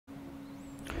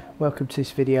Welcome to this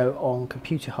video on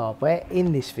computer hardware.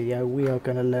 In this video we are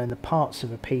going to learn the parts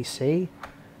of a PC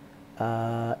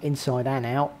inside and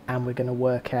out, and we're going to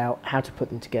work out how to put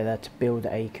them together to build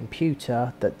a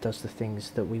computer that does the things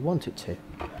that we want it to.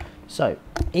 So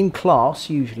in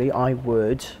class usually I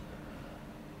would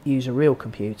use a real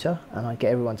computer and I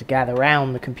get everyone to gather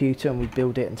around the computer and we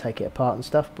build it and take it apart and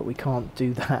stuff, but we can't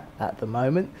do that at the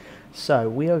moment. So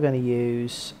we are going to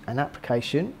use an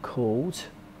application called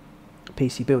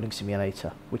PC Building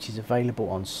Simulator, which is available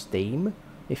on Steam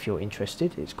if you're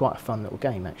interested. It's quite a fun little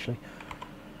game actually.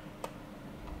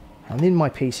 And in my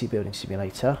PC Building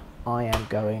Simulator I am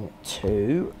going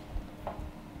to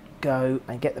go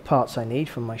and get the parts I need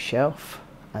from my shelf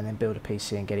and then build a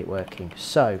PC and get it working.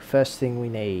 So first thing we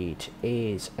need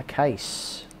is a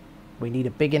case. We need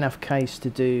a big enough case to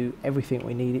do everything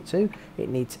we need it to. It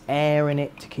needs air in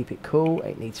it to keep it cool,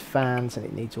 it needs fans, and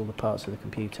it needs all the parts of the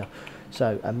computer.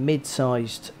 So a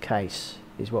mid-sized case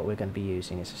is what we're going to be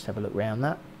using. Let's just have a look around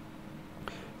that.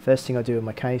 First thing I do with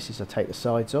my case is I take the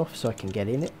sides off so I can get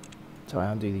in it. So I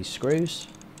undo these screws.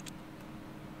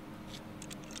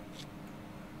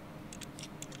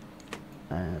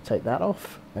 And I take that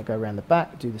off. I go around the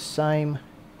back, do the same.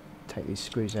 Take these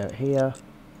screws out here.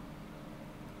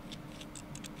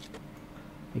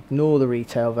 Ignore the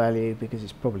retail value because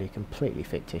it's probably completely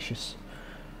fictitious.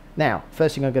 Now,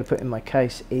 first thing I'm going to put in my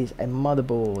case is a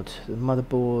motherboard. The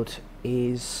motherboard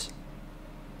is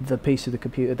the piece of the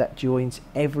computer that joins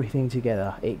everything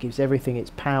together. It gives everything its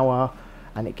power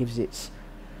and it gives its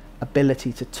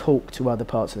ability to talk to other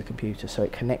parts of the computer, so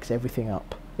it connects everything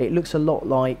up. It looks a lot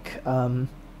like,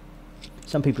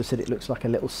 some people said it looks like a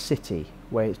little city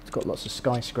where it's got lots of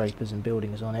skyscrapers and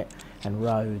buildings on it and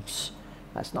roads.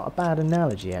 That's not a bad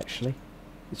analogy actually.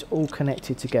 It's all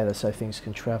connected together so things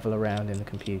can travel around in the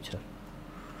computer.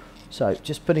 So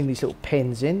just putting these little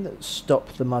pins in that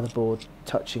stop the motherboard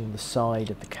touching the side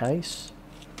of the case.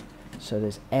 So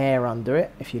there's air under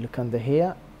it. If you look under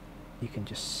here you can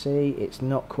just see it's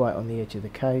not quite on the edge of the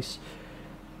case.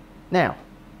 Now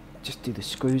just do the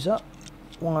screws up.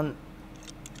 1,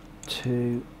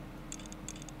 2,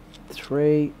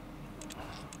 3.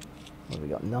 What have we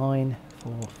got? 9,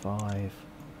 4, 5,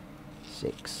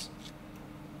 6,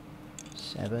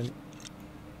 7,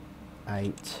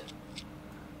 8,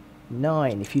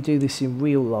 9. If you do this in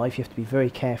real life you have to be very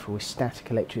careful with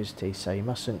static electricity, so you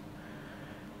mustn't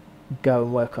go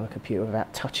and work on a computer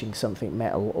without touching something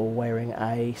metal or wearing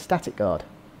a static guard,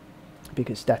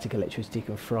 because static electricity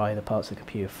can fry the parts of the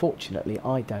computer. Fortunately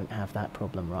I don't have that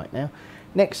problem right now.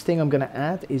 Next thing I'm going to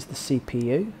add is the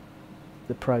CPU,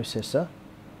 the processor.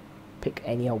 Pick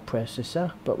any old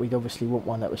processor, but we'd obviously want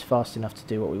one that was fast enough to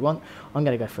do what we want. I'm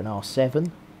going to go for an R7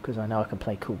 because I know I can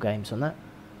play cool games on that.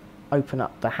 Open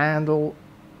up the handle,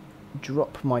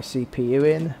 drop my CPU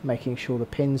in, making sure the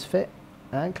pins fit,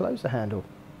 and close the handle.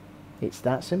 It's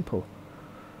that simple.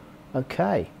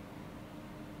 Okay,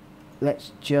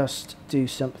 let's just do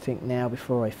something now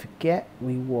before I forget.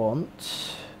 We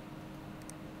want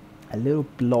a little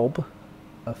blob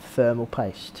of thermal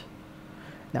paste.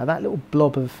 Now that little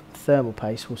blob of thermal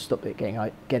paste will stop it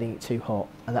getting it too hot,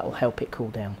 and that will help it cool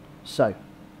down. So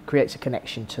creates a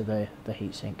connection to the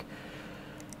heatsink.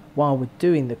 While we're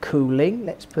doing the cooling,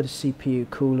 let's put a CPU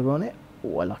cooler on it.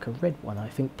 Oh, I like a red one I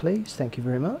think, please. Thank you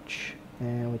very much.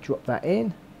 And we drop that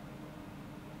in.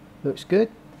 Looks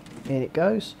good. In it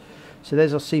goes. So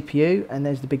there's our CPU and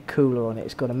there's the big cooler on it.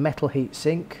 It's got a metal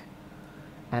heatsink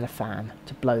and a fan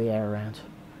to blow the air around.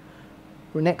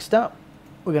 Well, next up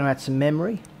we're going to add some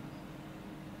memory.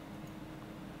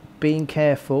 Being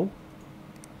careful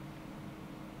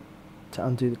to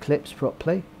undo the clips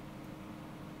properly.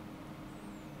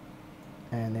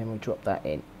 And then we drop that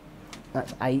in.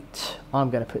 That's 8.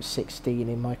 I'm going to put 16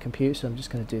 in my computer, so I'm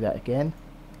just going to do that again.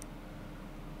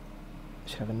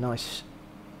 Should have a nice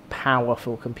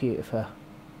powerful computer for...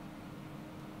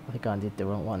 I think I did the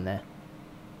wrong one there.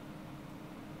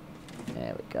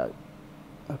 There we go.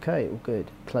 Okay, all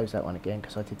good. Close that one again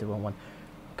because I did the wrong one.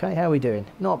 Okay, how are we doing?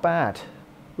 Not bad.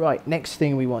 Right, next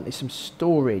thing we want is some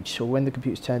storage, so when the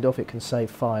computer's turned off it can save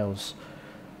files.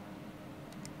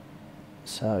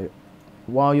 So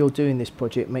while you're doing this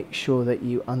project, make sure that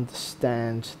you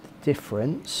understand the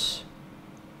difference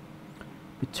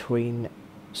between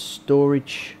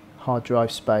storage, hard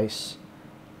drive space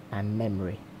and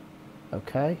memory.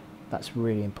 Okay, that's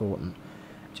really important.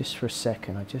 Just for a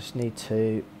second, I just need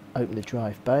to open the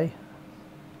drive bay,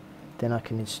 then I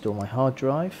can install my hard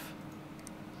drive.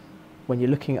 When you're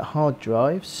looking at hard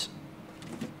drives,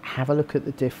 have a look at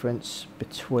the difference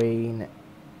between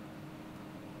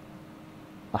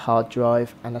a hard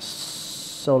drive and a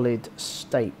solid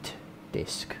state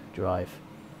disk drive.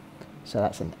 So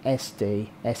that's an SD,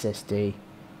 SSD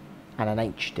and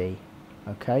an HD.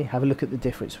 Okay, have a look at the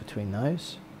difference between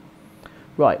those.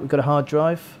 Right, we've got a hard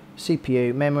drive,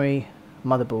 CPU, memory,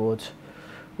 motherboard.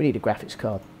 We need a graphics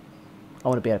card. I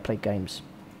want to be able to play games.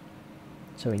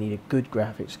 So we need a good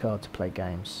graphics card to play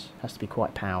games. Has to be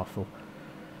quite powerful.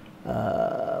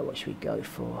 What should we go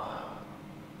for?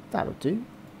 That'll do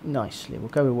nicely. We'll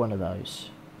go with one of those.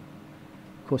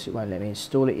 Of course it won't let me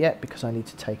install it yet because I need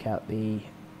to take out the...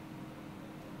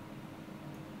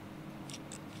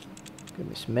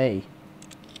 Goodness me.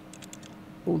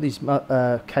 All these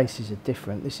cases are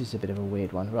different. This is a bit of a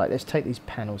weird one. Right, let's take these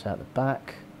panels out the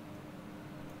back.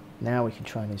 Now we can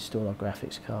try and install our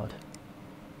graphics card.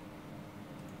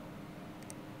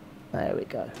 There we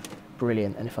go.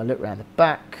 Brilliant. And if I look around the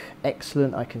back,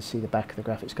 excellent. I can see the back of the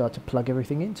graphics card to plug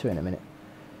everything into in a minute.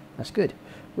 That's good.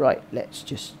 Right, let's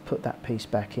just put that piece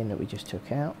back in that we just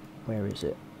took out. Where is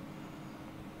it?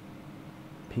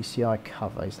 PCI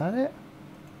cover, is that it?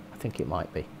 I think it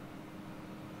might be.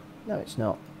 No, it's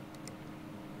not.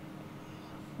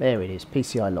 There it is,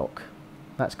 PCI lock.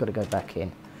 That's got to go back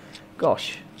in.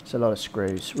 Gosh, it's a lot of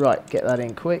screws. Right, get that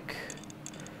in quick.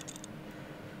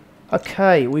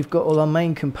 Okay, we've got all our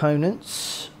main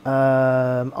components.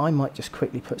 I might just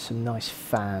quickly put some nice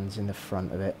fans in the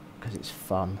front of it because it's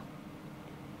fun.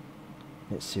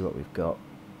 Let's see what we've got.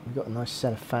 We've got a nice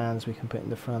set of fans we can put in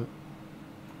the front.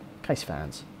 Case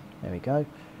fans. There we go.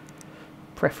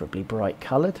 Preferably bright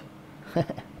coloured.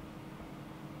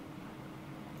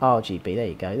 RGB, there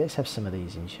you go. Let's have some of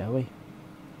these in, shall we?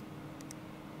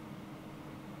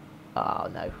 Oh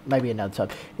no, maybe another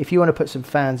time. If you want to put some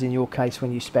fans in your case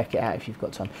when you spec it out, if you've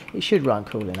got time, it should run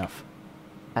cool enough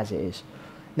as it is.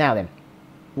 Now then,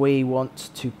 we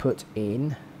want to put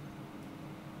in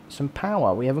some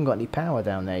power. We haven't got any power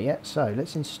down there yet, so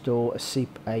let's install a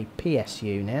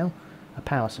PSU now, a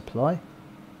power supply.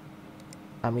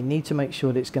 And we need to make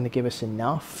sure that it's going to give us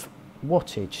enough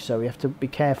wattage, so we have to be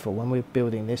careful when we're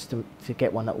building this to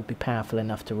get one that will be powerful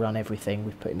enough to run everything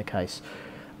we've put in the case.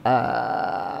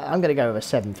 I'm going to go with a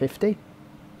 750. I'm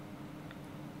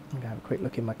going to have a quick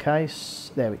look in my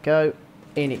case. There we go.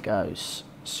 In it goes.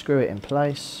 Screw it in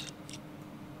place.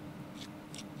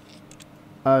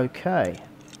 Okay.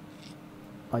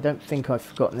 I don't think I've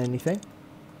forgotten anything.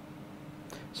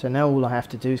 So now all I have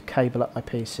to do is cable up my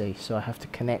PC. So I have to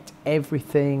connect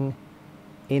everything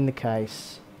in the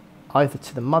case either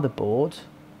to the motherboard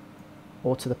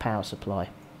or to the power supply.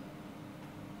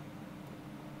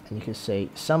 And you can see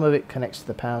some of it connects to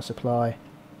the power supply.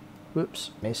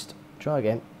 Whoops, missed. Try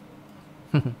again.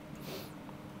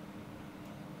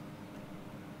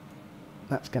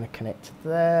 That's going to connect to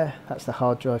there. That's the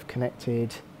hard drive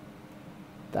connected.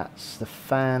 That's the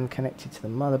fan connected to the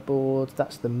motherboard.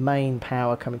 That's the main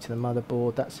power coming to the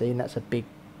motherboard. That's in. That's a big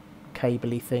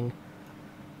cable-y thing.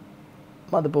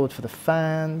 Motherboard for the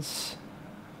fans.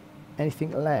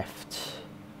 Anything left?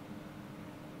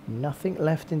 Nothing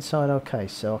left inside our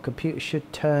case, so our computer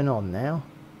should turn on now.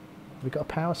 Have we got a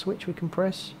power switch we can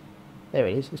press? There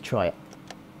it is. Let's try it.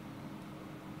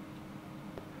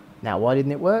 Now, why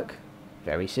didn't it work?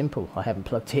 Very simple. I haven't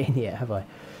plugged it in yet, have I?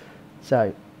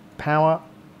 So, power,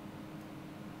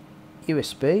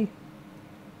 USB,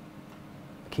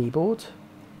 keyboard,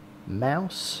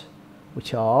 mouse,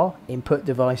 which are input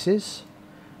devices,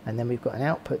 and then we've got an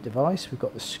output device. We've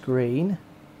got the screen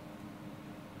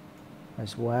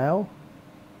as well.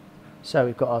 So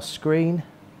we've got our screen,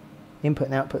 input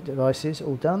and output devices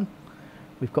all done.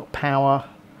 We've got power.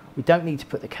 We don't need to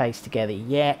put the case together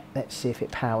yet. Let's see if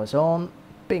it powers on.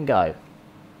 Bingo.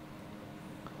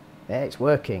 There, it's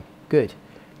working. Good.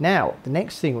 Now, the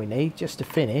next thing we need, just to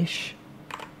finish,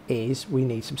 is we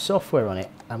need some software on it.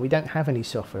 And we don't have any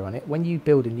software on it. When you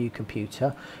build a new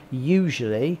computer,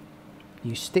 usually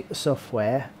you stick the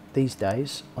software, these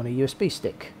days, on a USB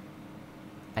stick.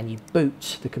 And you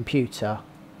boot the computer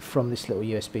from this little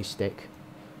USB stick.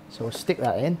 So I'll stick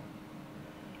that in.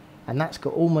 And that's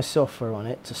got all my software on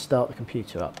it to start the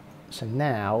computer up. So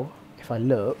now, if I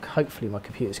look, hopefully my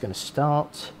computer's going to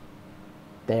start.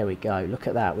 There we go. Look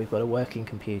at that. We've got a working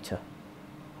computer.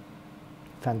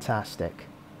 Fantastic.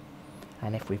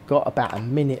 And if we've got about a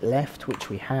minute left, which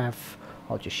we have,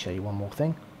 I'll just show you one more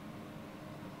thing.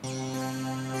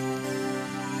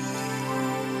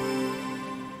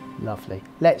 Lovely.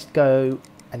 Let's go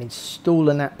and install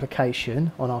an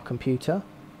application on our computer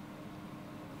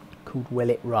called Will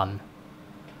It Run.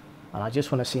 And I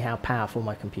just want to see how powerful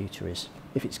my computer is,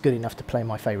 if it's good enough to play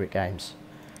my favourite games.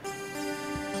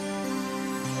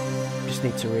 Just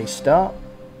need to restart.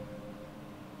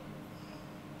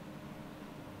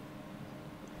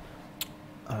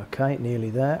 Okay, nearly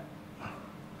there.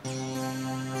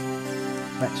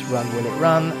 Let's run Will It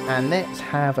Run, and let's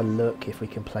have a look if we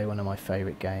can play one of my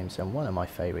favourite games. And one of my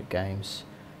favourite games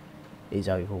is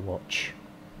Overwatch.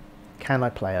 Can I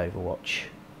play Overwatch?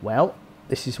 Well,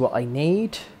 this is what I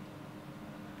need,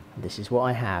 and this is what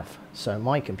I have. So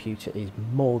my computer is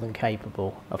more than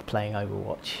capable of playing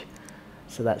Overwatch.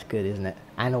 So that's good, isn't it?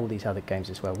 And all these other games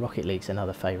as well. Rocket League's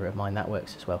another favourite of mine, that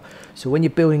works as well. So when you're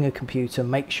building a computer,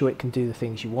 make sure it can do the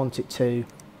things you want it to.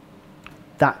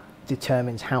 That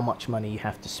determines how much money you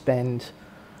have to spend,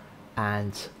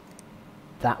 and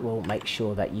that will make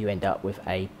sure that you end up with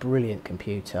a brilliant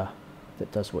computer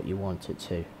that does what you want it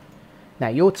to. Now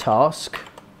your task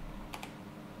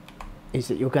is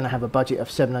that you're going to have a budget of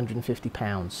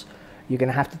 £750. You're going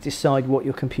to have to decide what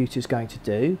your computer is going to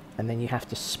do, and then you have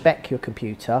to spec your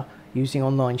computer using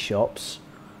online shops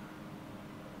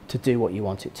to do what you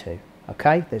want it to.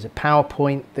 Okay, there's a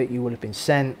PowerPoint that you will have been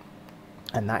sent,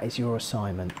 and that is your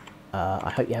assignment.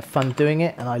 I hope you have fun doing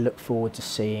it, and I look forward to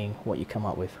seeing what you come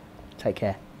up with. Take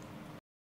care.